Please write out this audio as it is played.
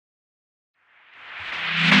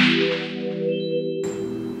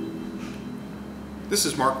This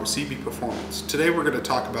is Mark with CB Performance. Today we're going to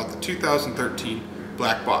talk about the 2013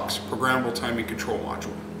 Black Box Programmable Timing Control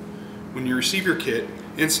Module. When you receive your kit,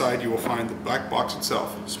 inside you will find the black box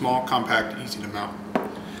itself, small, compact, easy to mount.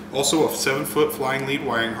 Also a 7-foot flying lead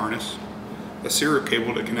wiring harness, a serial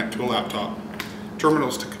cable to connect to a laptop,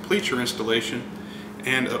 terminals to complete your installation,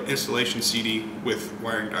 and an installation CD with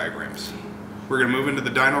wiring diagrams. We're going to move into the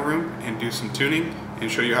dyno room and do some tuning and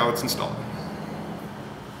show you how it's installed.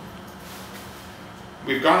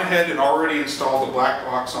 We've gone ahead and already installed the black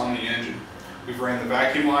box on the engine. We've ran the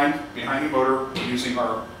vacuum line behind the motor using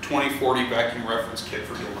our 2040 vacuum reference kit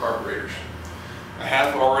for dual carburetors. I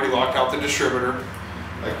have already locked out the distributor.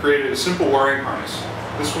 I've created a simple wiring harness.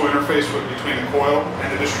 This will interface between the coil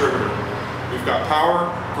and the distributor. We've got power,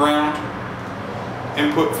 ground,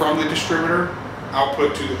 input from the distributor,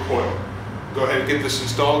 output to the coil. Go ahead and get this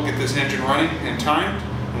installed, get this engine running and timed,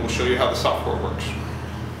 and we'll show you how the software works.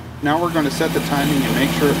 Now we're going to set the timing and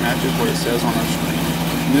make sure it matches what it says on our screen.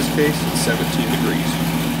 In this case, it's 17 degrees.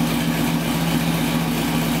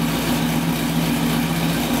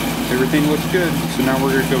 Everything looks good, so now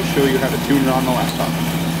we're going to go show you how to tune it on the laptop.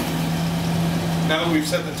 Now that we've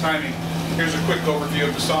set the timing, here's a quick overview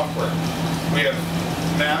of the software. We have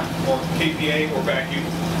MAP, or KPA, or vacuum,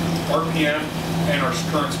 RPM, and our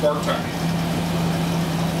current spark timing.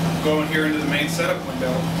 Going here into the main setup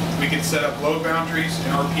window, we can set up load boundaries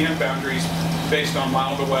and RPM boundaries based on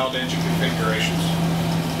mild-to-wild engine configurations.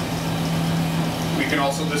 We can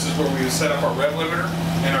also, this is where we set up our rev limiter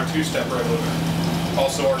and our two-step rev limiter.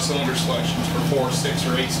 Also our cylinder selections for 4, 6,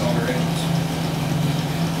 or 8 cylinder engines.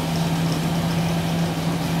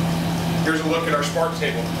 Here's a look at our spark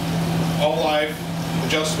table. All live,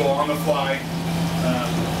 adjustable on the fly.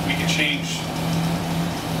 We can change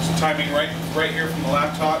some timing right here from the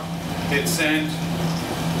laptop. Hit send,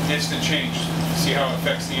 instant change. See how it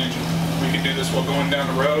affects the engine. We can do this while going down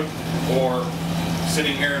the road or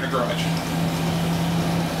sitting here in a garage.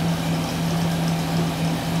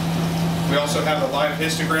 We also have a live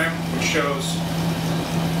histogram which shows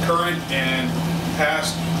current and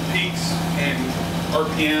past peaks in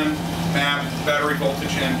RPM, MAP, battery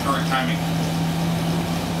voltage, and current timing.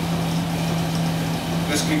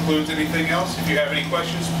 This concludes anything else. If you have any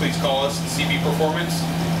questions, please call us at CB Performance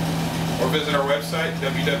or visit our website,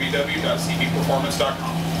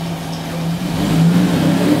 www.cbperformance.com.